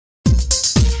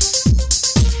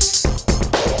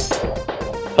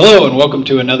Hello and welcome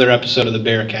to another episode of the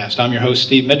BearCast. I'm your host,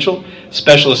 Steve Mitchell,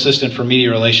 Special Assistant for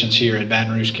Media Relations here at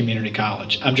Baton Rouge Community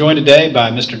College. I'm joined today by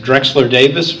Mr. Drexler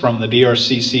Davis from the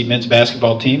BRCC men's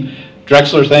basketball team.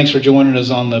 Drexler, thanks for joining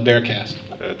us on the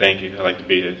BearCast. Thank you. I'd like to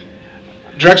be here.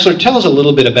 Drexler, tell us a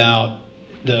little bit about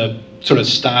the sort of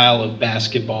style of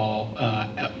basketball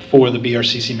for the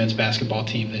BRCC men's basketball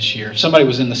team this year. If somebody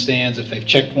was in the stands, if they've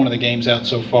checked one of the games out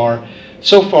so far,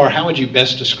 how would you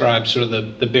best describe sort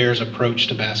of the Bears' approach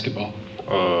to basketball?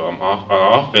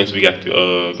 On offense, we got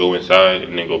to go inside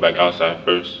and then go back outside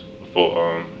first.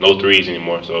 For no threes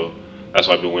anymore, so that's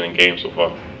why I've been winning games so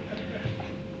far.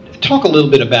 Talk a little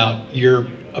bit about your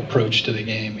approach to the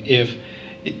game. If,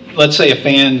 let's say, a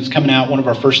fan is coming out, one of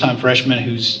our first-time freshmen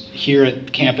who's here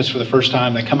at campus for the first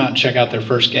time, they come out and check out their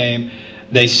first game,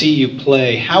 they see you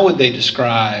play, how would they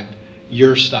describe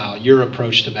your style, your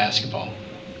approach to basketball?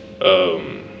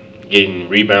 Getting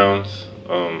rebounds,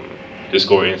 just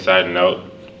score inside and out,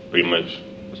 pretty much.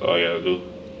 That's all I gotta do.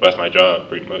 That's my job,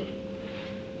 pretty much.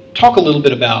 Talk a little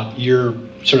bit about your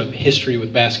sort of history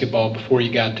with basketball before you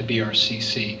got to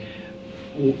BRCC.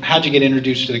 How'd you get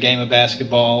introduced to the game of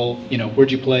basketball? You know,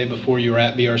 where'd you play before you were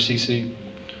at BRCC?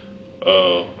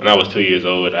 When I was 2 years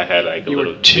old, I had like a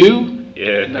little. You were 2?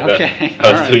 Yeah. Okay.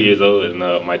 I was 2 years old, and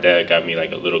my dad got me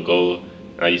like a little goal,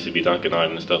 and I used to be dunking on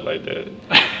it and stuff like that.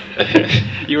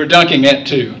 You were dunking at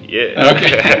 2? Yeah.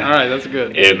 Okay. All right, that's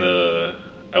good. And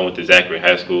I went to Zachary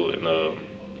High School, and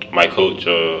my coach,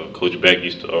 Coach Beck,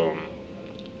 used to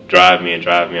drive me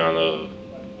on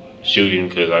shooting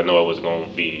because I know I wasn't going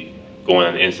to be going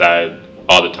on the inside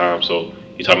all the time. So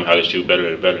he taught me how to shoot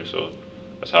better and better. So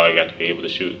that's how I got to be able to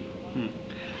shoot.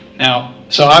 Now,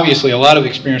 so obviously a lot of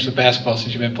experience with basketball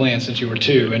since you've been playing since you were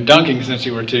 2 and dunking since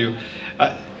you were 2.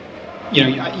 You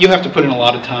know, you have to put in a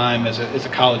lot of time as a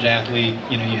college athlete.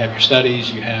 You know, you have your studies,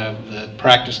 you have the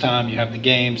practice time, you have the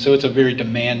game. So it's a very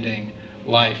demanding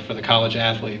life for the college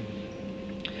athlete.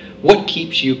 What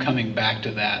keeps you coming back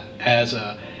to that as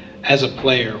a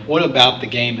player? What about the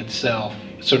game itself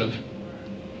sort of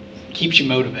keeps you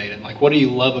motivated? Like, what do you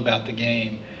love about the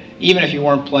game? Even if you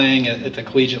weren't playing at the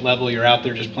collegiate level, you're out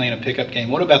there just playing a pickup game.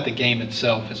 What about the game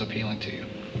itself is appealing to you?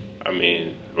 I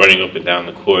mean, running up and down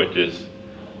the court, just,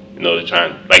 you know,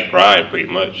 trying, like pride pretty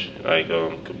much, like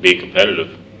being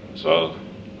competitive. So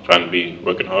trying to be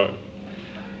working hard.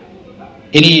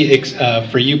 Any,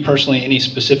 for you personally, any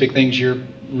specific things you're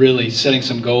really setting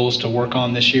some goals to work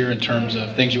on this year in terms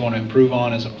of things you want to improve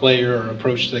on as a player or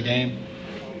approach to the game?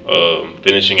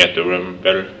 Finishing at the rim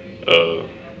better,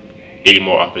 getting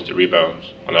more offensive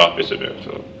rebounds on the offensive end.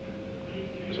 So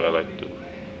that's what I like to do.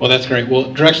 Well, that's great.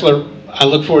 Well, Drexler, I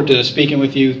look forward to speaking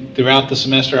with you throughout the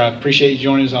semester. I appreciate you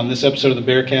joining us on this episode of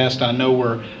the BearCast. I know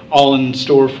we're all in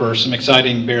store for some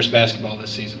exciting Bears basketball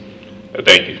this season.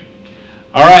 Thank you.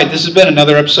 All right, this has been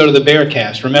another episode of the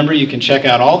BearCast. Remember, you can check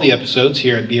out all the episodes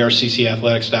here at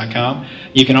brccathletics.com.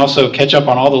 You can also catch up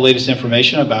on all the latest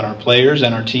information about our players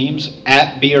and our teams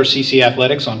at BRCC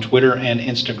Athletics on Twitter and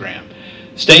Instagram.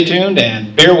 Stay tuned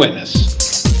and bear witness.